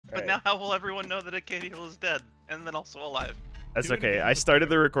But now how will everyone know that Acadial is dead and then also alive? That's okay. I started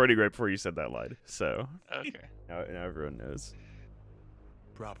the recording right before you said that line, so Okay. now everyone knows.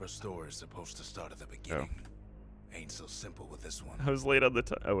 Proper story is supposed to start at the beginning. Ain't so simple with this one. I was late on the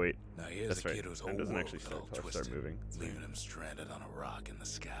time. Oh wait, Now here's that's a right. kid whose Time whole doesn't world actually fell start until I twisted, start moving. leaving him stranded on a rock in the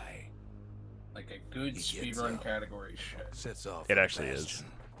sky. Like a good He gets speedrun up, category shit. Sets off It for the actually is. Bastion,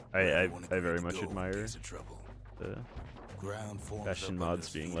 I where everyone agreed very to much go in admire case of trouble. the Ground forms Bastion up under mods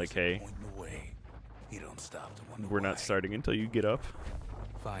his being feet like, as they're hey, pointing the way. He don't stop to wonder we're why. not starting until you get up.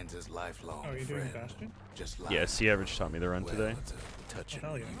 Finds his lifelong Oh, are you doing friend. Bastion? Just like Yeah, Sea Average taught me the run well, today. it's a touching Oh,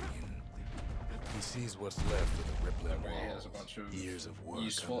 hell yeah. reunion. He sees what's left of the rippling That way he has walls. a bunch of Years of work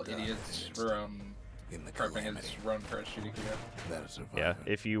useful undone idiots in for in the prepping calamity. his run for SGDQ. That'll survive Yeah, him.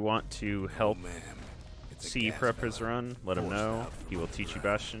 if you want to help Oh, man. It's a C gas prep his fella, run, let him forced know. out from He will under teach you ground.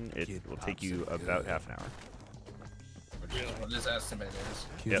 Bastion. It Kid will take pops you in about good. half an hour. Which is what his estimate is.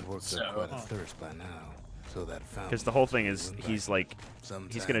 Kid Yep. works So- up quite a Oh. thirst by now. So that Because the whole thing is, he's like, he's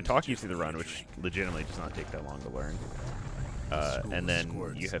Sometimes going to talk you just through the need run, a which drink. legitimately does not take that long to learn. School And then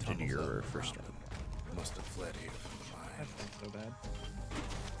squirts you have to do tunnels your up first around run. him. Must have fled here from the That mine. sounds so bad.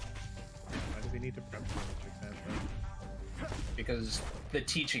 Why does he need to prep so much exactly? Because the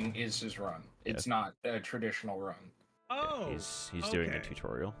teaching is his run. It's not a traditional run. Oh, He's doing a okay.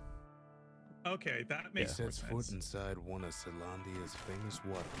 tutorial. Okay, that He makes more sets foot sense. inside one of Celandia's famous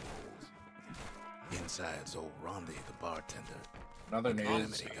waterfalls. Inside's old Rondi, the bartender. Another The news,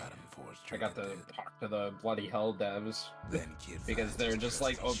 calamity got him for his I got to drinking bit. talk to the bloody hell devs Then kid because finds they're his just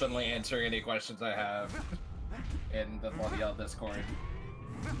like trusty openly shield. answering any questions I have in the bloody hell Discord.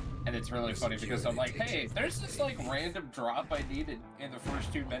 And it's really funny because I'm like, hey, there's this like random drop I needed in the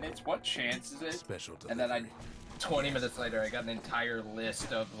first 2 minutes. What chance is it? Special And then delivery. 20 minutes later, I got an entire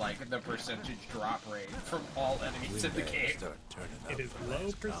list of like the percentage drop rate from all enemies in the Windbags game. start turning up It is for low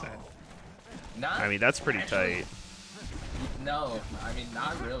last percent. call. Not I mean, that's pretty actually- tight. No, I mean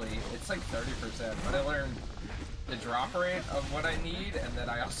not really. It's like 30%. But I learned the drop rate of what I need, and then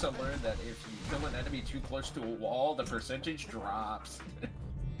I also learned that if you kill an enemy too close to a wall, the percentage drops.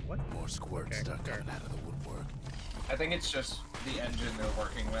 What? More squirts Okay, start fair. coming out of the woodwork. I think it's just the engine they're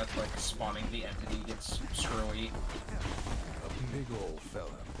working with, like spawning the entity gets screwy. A big old fella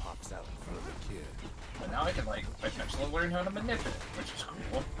pops out in front of the kid. But now I can like eventually learn how to manipulate, which is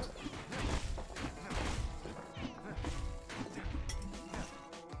cool.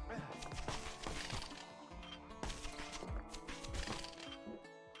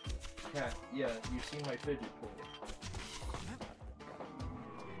 Yeah, you've seen my fidget toy.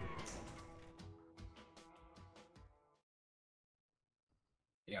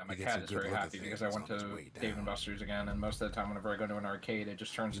 Yeah, my He gets cat a is good very look at happy because things I went on his to way Dave and down. Buster's again, and most of the time whenever I go to an arcade, it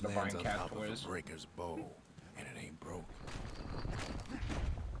just turns He into buying lands on cat top of toys. a breaker's bow, and it ain't broke.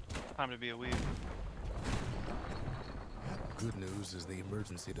 Time to be a weeb. Good news is the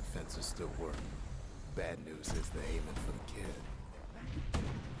emergency defenses still work. Bad news is they're aiming for the kid.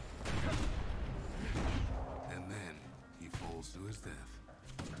 And then he falls to his death.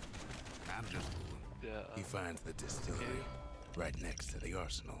 I'm just fooling. Yeah, He finds the distillery right next to the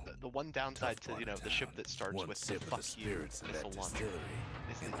arsenal. the one downside Tough to, part of the ship town. that starts One with the sip of fuck the you spirits of missile that launcher distillery,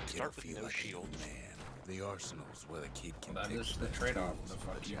 is that and the you kid'll start with feel no like a new shields. man. The arsenal's where the kid can That take is his the best trade-off, tools the for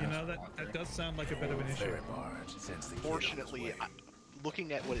fuck you You know, Yeah. that does sound like a bit of an issue. Ferry barge sends the kid on his Fortunately, way.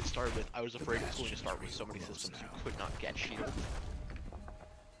 looking at what it started with, I was afraid it was going to Bastion's start with real so many close systems now. you could not get shields.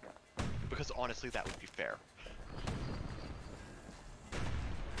 Because honestly, that would be fair.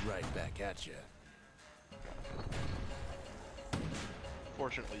 Right back at you.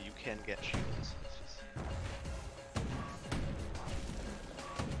 Fortunately, you can get shields. It's just...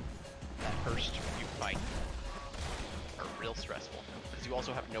 That first few fight are real stressful, because you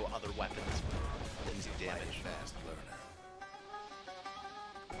also have no other weapons that He's do a mighty damage. fast learner.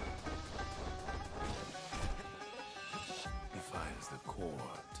 He finds the core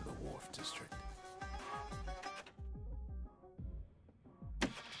to the wharf district.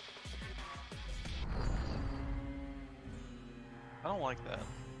 I don't like that.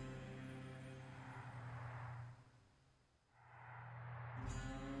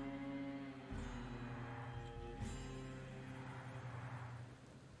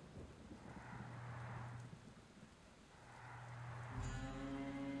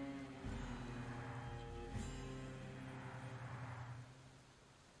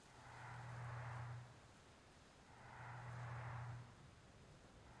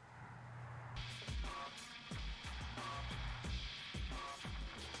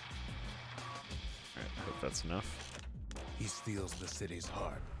 Alright, I hope that's enough. He steals the city's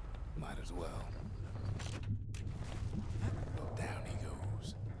heart. Might as well. Well, down he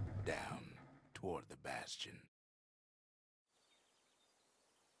goes.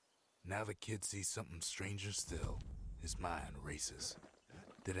 Now the kid sees something stranger still. His mind races.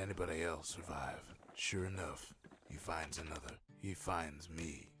 Did anybody else survive? Sure enough, he finds another. He finds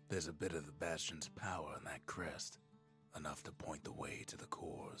me. There's a bit of the Bastion's power in that crest. Enough to point the way to the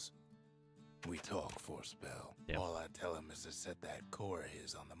cores. We talk for a spell. Yep. All I tell him is to set that core of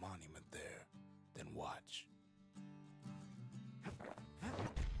his on the monument there. Then watch.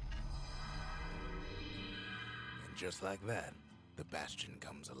 And just like that, the Bastion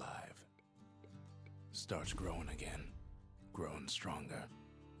comes alive. Starts growing again. Growing stronger.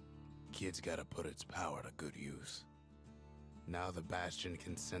 Kid's gotta put its power to good use. Now the Bastion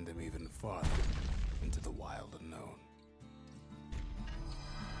can send him even farther into the wild unknown.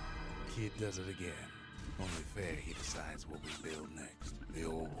 Kid does it again. Only fair he decides what we build next. The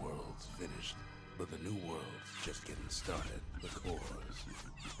old world's finished, but the new world's just getting started. The cores,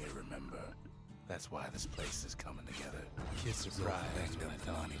 they remember. That's why this place is coming together. Kid's surprised when I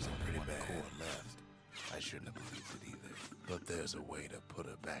tell him he's pretty bad. Core left. I shouldn't have believed it either. But there's a way to put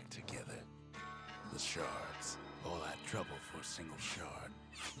her back together. The shards. All that trouble for a single shard.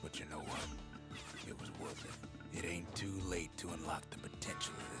 But you know what? It was worth it. It ain't too late to unlock the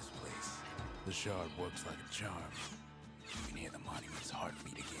potential of this place. The shard works like a charm. You can hear the monument's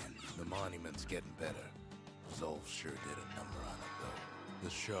heartbeat again. The monument's getting better. Zolf sure did a number on it, though.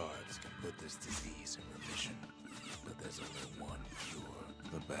 The shards can put this disease in remission. But there's only one cure.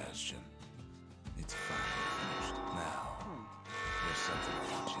 The Bastion. It's finally finished. Now, there's something I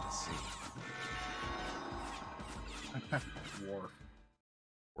want you to see. War.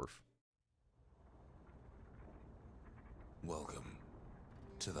 Worf. Welcome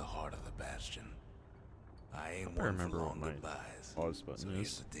to the heart of the Bastion. I ain't I one for remember what long my goodbyes. pause button So is.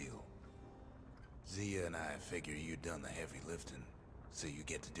 here's the deal. Zia and I figure you done the heavy lifting, so you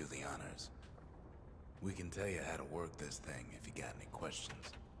get to do the honors. We can tell you how to work this thing if you got any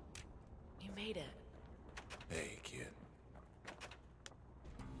questions. You made it. Hey, kid.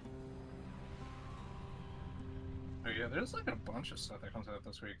 Oh yeah, there's like a bunch of stuff that comes out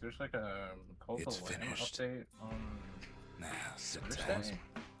this week. There's like a Cult It's of Lamb finished. update on Now, sit tight. Thursday.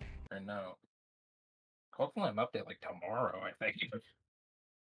 Or no. Cult of Lamb update like tomorrow, I think.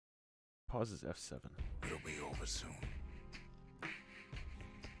 Pause is F7. It'll be over soon.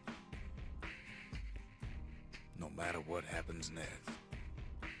 No matter what happens next,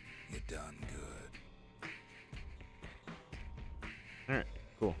 you're done good. Alright,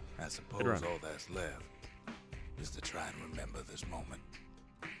 cool. I suppose run. all that's left is to try and remember this moment.